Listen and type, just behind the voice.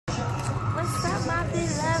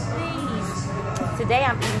Today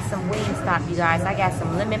I'm eating some Wingstop, you guys. I got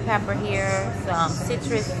some lemon pepper here, some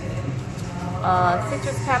citrus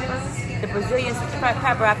pepper, the Brazilian citrus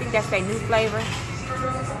pepper. I think that's their new flavor.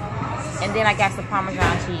 And then I got some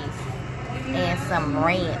Parmesan cheese and some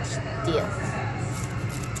ranch dip.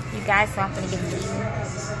 You guys, so I'm gonna get to eating.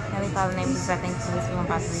 Heavenly Father, name Jesus, I thank you for this one. I'm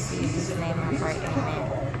about to receive this name. I pray, amen.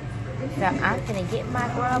 So I'm gonna get my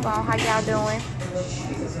grub on. How y'all doing?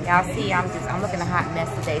 Y'all see, I'm looking a hot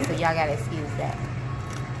mess today, so y'all gotta excuse that.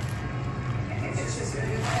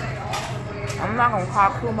 I'm not gonna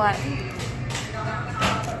talk too much.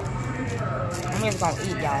 I'm just gonna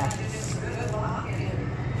eat, y'all.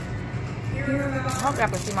 I hope y'all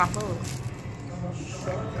can see my food.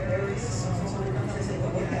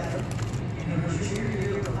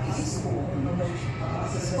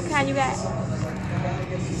 What kind you got?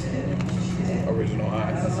 Original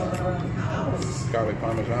hot. Garlic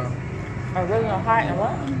Parmesan. Original hot and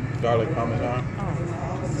what? Garlic Parmesan. Oh.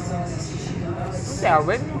 What's that,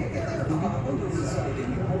 original?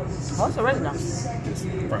 What's original? Just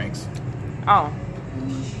Frank's. Oh.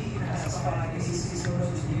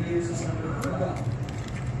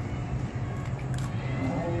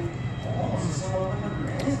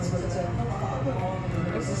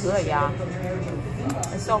 This is good, y'all.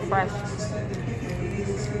 It's so fresh.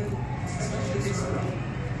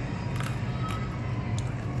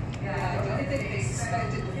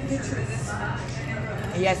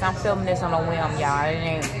 Yes, I'm filming this on a whim, y'all. It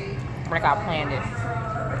ain't like I planned it.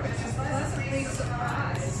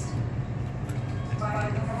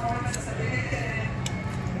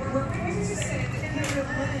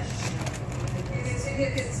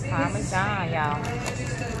 Parmesan, y'all.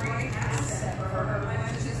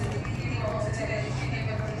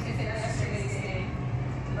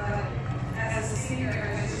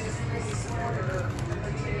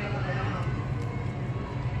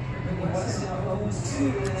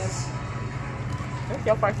 It's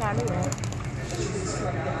your first time eating it.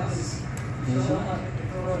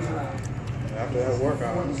 After that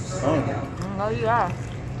workout, I'm hungry. No, you are.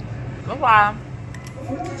 That's why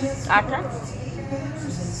I can't.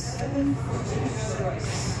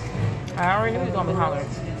 I already knew you was gonna be hungry.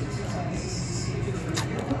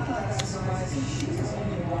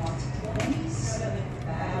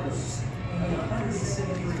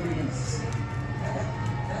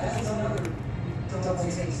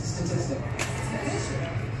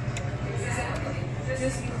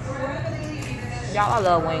 Y'all, I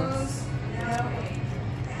love wings.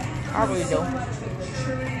 I really do.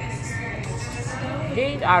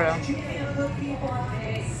 These are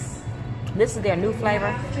this is their new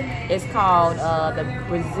flavor. It's called the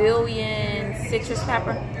Brazilian citrus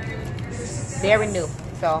pepper. Very new.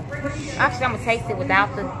 So actually I'm gonna taste it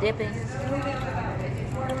without the dipping.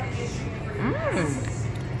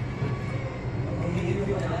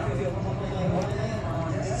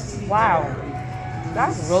 Wow,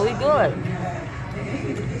 that's really good.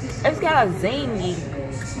 It's got a zingy,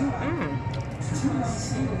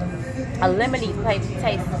 a lemony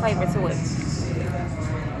flavor to it.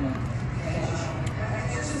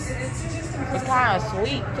 It's kind of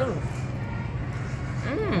sweet too.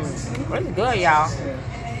 It's good, y'all.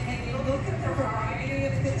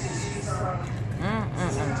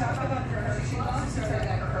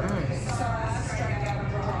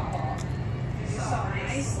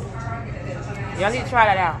 Y'all need to try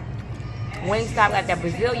that out. Wingstop got that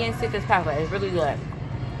Brazilian citrus pepper. It's really good.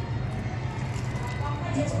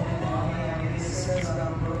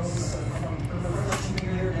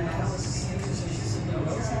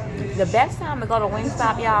 The best time to go to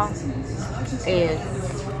Wingstop, y'all, is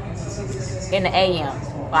in the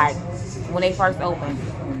AM, like when they first open,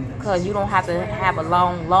 because you don't have to have a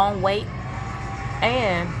long wait,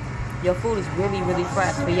 and your food is really, really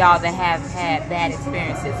fresh for y'all that have had bad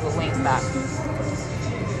experiences with Wingstop.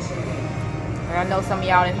 I know some of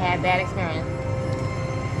y'all didn't have bad experience,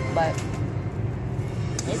 but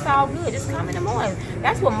it's all good. Just come in the morning.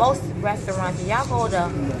 That's what most restaurants, y'all go to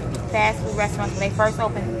fast food restaurants when they first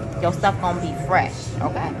open, your stuff gonna be fresh,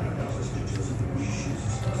 okay?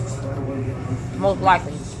 Most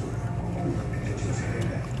likely.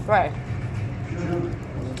 Fresh.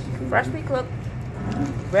 Freshly cooked,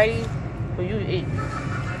 ready for you to eat.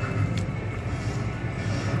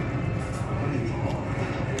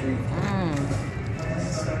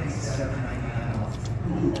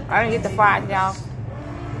 I didn't get the fries, y'all.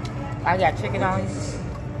 I got chicken on it.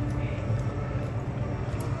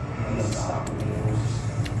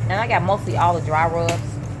 And I got mostly all the dry rubs.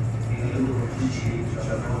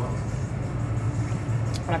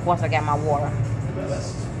 And of course I got my water.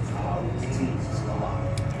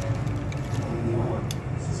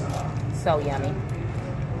 So yummy.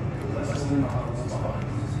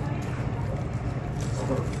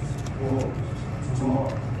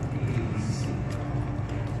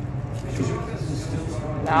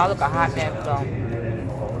 Now look how hot that go.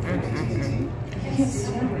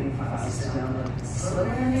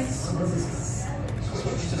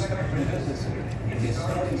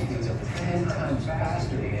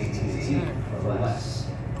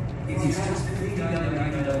 It's just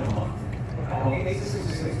 $59.99 a month. Call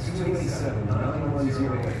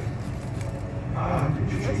 866-287-9108.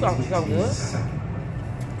 This stuff is so good.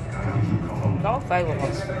 So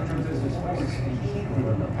flavorful.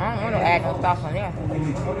 I don't want to add no sauce on there.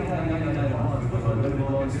 Only $29.99 a month with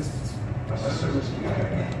unlimited long distance.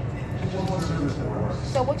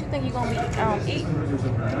 So what you think you're gonna eat?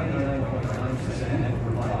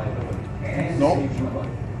 No.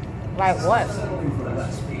 Like what?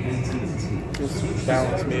 Just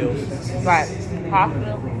balanced meals. Like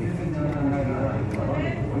hospital,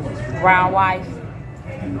 brown rice.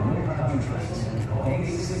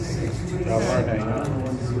 I'll learn that, you know.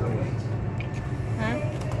 Hmm?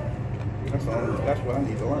 That's what I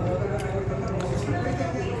need to learn.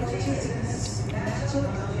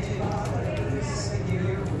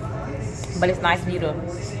 But it's nice for you to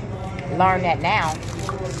learn that now.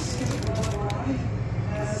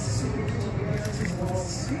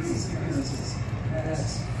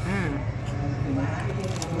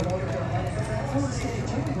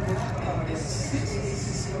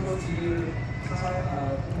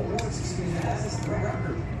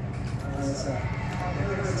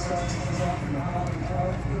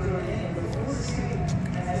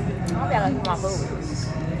 I gotta eat my food.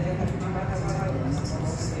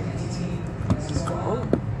 Ooh,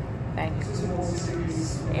 thank you.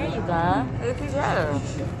 There you go. Look at that.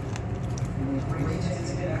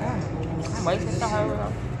 I'm wasting some of it.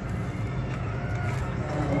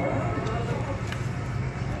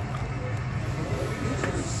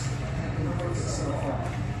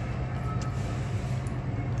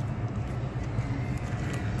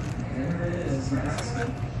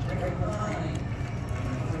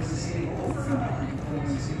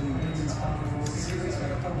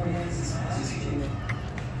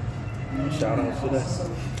 Shout out to that.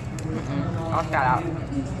 Oh, shout out.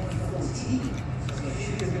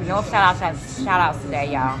 No shout outs today,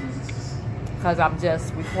 y'all. Because I'm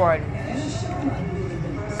just recording.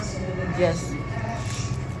 Just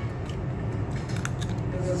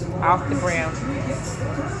off the ground.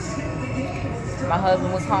 My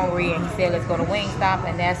husband was hungry and he said, let's go to Wingstop,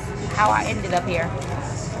 and that's how I ended up here.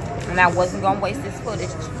 And I wasn't going to waste this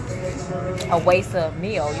footage. A waste of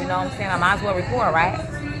meal, you know what I'm saying? I might as well record, right?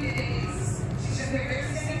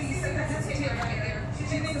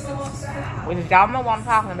 Which is y'all know what I'm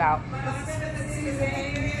talking about.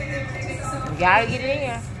 You gotta get it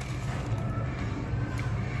in.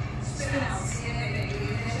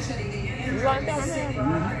 You understand what I'm saying?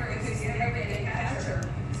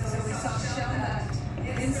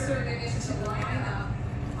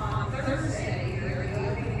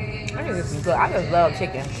 I think this is good. I just love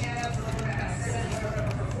chicken.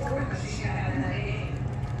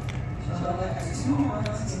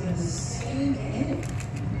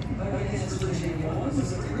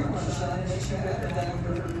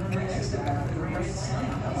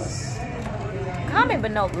 Comment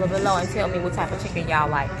below and tell me what type of chicken y'all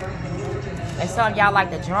like. And some of y'all like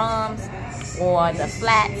the drums or the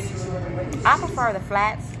flats. I prefer the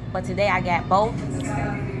flats, but today I got both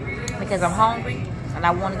because I'm hungry and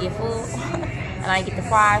I want to get food and I get the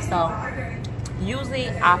fries. So usually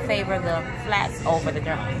I favor the flats over the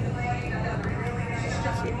drums.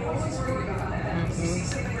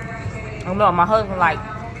 I know my husband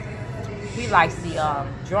he likes the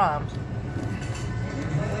drums.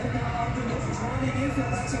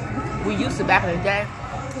 We used to, back in the day,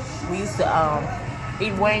 we used to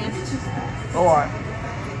eat wings, or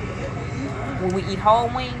when we eat whole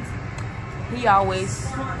wings, he always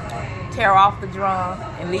tear off the drum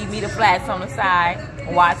and leave me the flats on the side,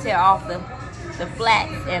 while I tear off the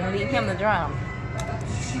flats and leave him the drum.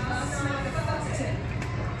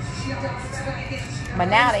 But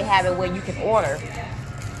now they have it where you can order.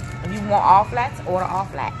 If you want all flats, order all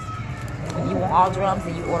flats. If you want all drums,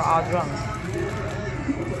 then you order all drums.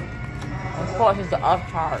 Of course, it's the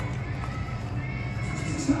upcharge.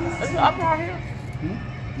 Is the upcharge here?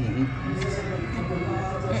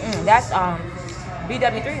 That's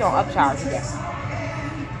BW3 don't upcharge yet.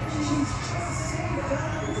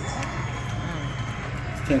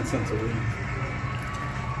 It's 10 cents a week.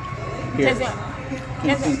 10 cents.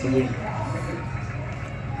 10 cents a week.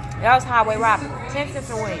 That was highway robbery. 10 cents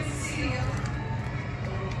a week.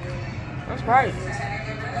 That's great.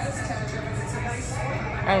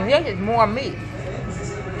 And this is more meat.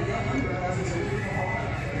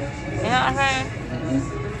 You know what I'm saying?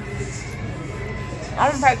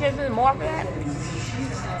 I'm gonna pay 10 cents more for that.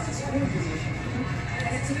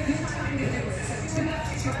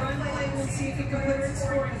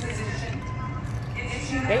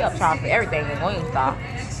 They upcharge for everything in Wingstop.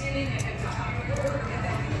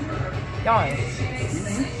 Don't it?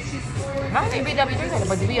 I don't think BW3 is,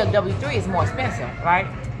 but the BW3 is more expensive, right?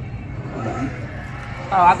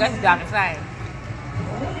 Oh, I guess it's down the same.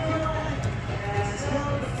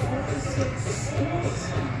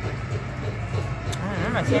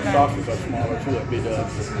 The sauces are smaller too at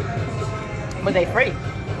BW. But they free.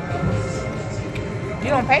 You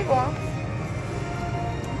don't pay for them.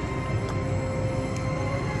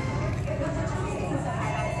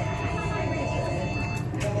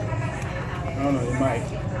 I don't know, you might.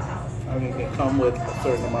 I think they come with a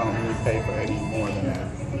certain amount and you pay for any more than that.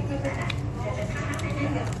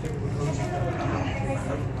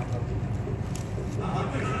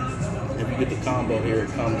 If you get the combo here,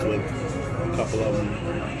 it comes with a couple of them.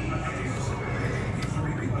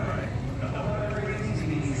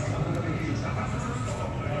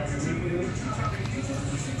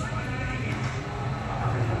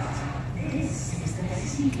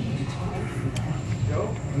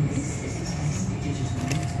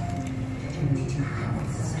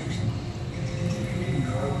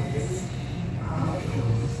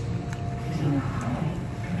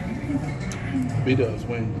 B-Dub's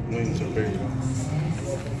wings are very good.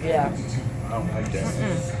 Yeah. I don't like that.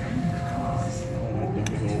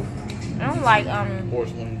 I don't like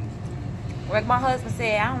horse wings. like my husband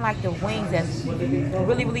said, I don't like the wings that's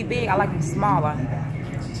really, really big. I like them smaller.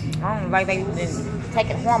 I don't like they been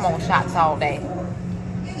taking hormone shots all day.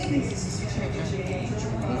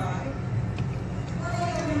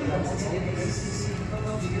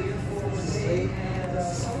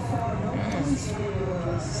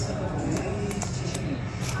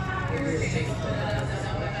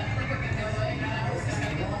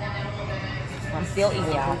 I'm still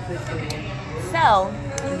eating, y'all. So,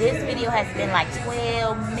 this video has been like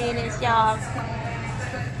 12 minutes, y'all.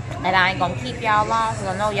 And I ain't gonna keep y'all long because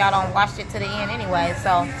I know y'all don't watch it to the end anyway.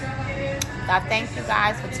 So, I thank you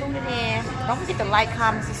guys for tuning in. Don't forget to like,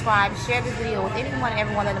 comment, subscribe, share this video with anyone and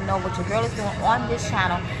everyone. Let them know what your girl is doing on this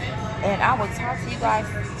channel. And I will talk to you guys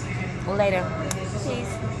later. Peace.